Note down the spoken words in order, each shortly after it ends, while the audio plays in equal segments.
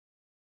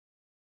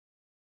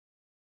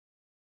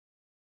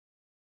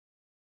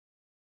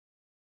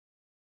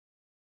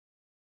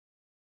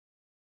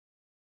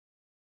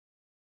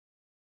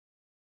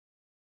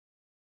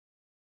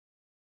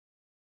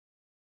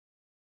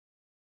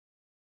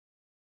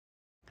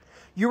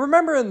You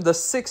remember in the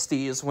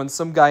 60s when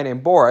some guy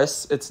named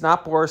Boris, it's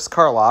not Boris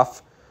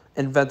Karloff,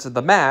 invented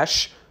the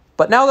mash,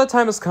 but now the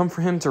time has come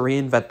for him to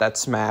reinvent that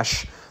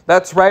smash.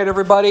 That's right,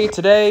 everybody.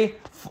 Today,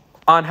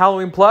 on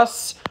Halloween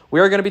Plus, we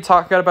are going to be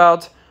talking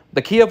about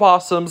the Key of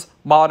Awesome's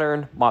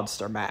Modern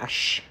Monster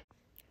Mash.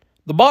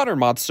 The Modern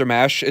Monster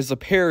Mash is a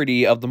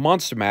parody of the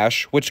Monster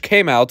Mash, which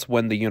came out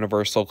when the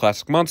Universal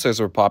Classic Monsters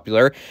were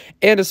popular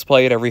and is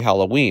played every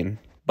Halloween.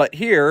 But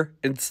here,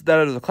 instead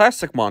of the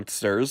classic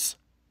monsters,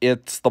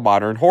 it's the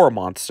modern horror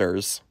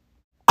monsters.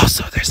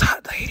 Also, there's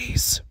hot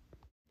ladies.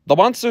 The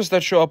monsters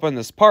that show up in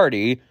this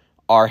party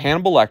are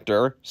Hannibal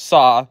Lecter,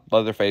 Saw,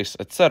 Leatherface,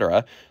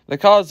 etc. They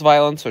cause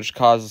violence, which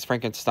causes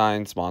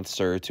Frankenstein's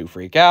monster to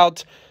freak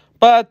out,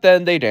 but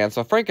then they dance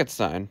with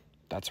Frankenstein.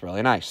 That's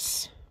really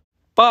nice.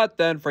 But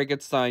then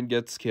Frankenstein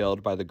gets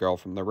killed by the girl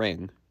from The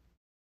Ring.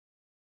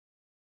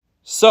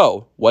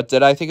 So, what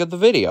did I think of the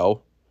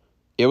video?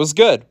 It was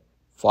good,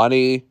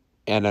 funny,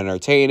 and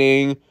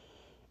entertaining,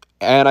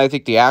 and I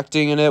think the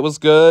acting in it was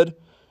good,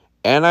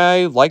 and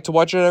I like to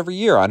watch it every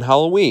year on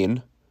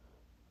Halloween.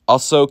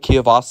 Also, Key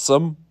of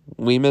Awesome,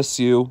 we miss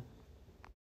you.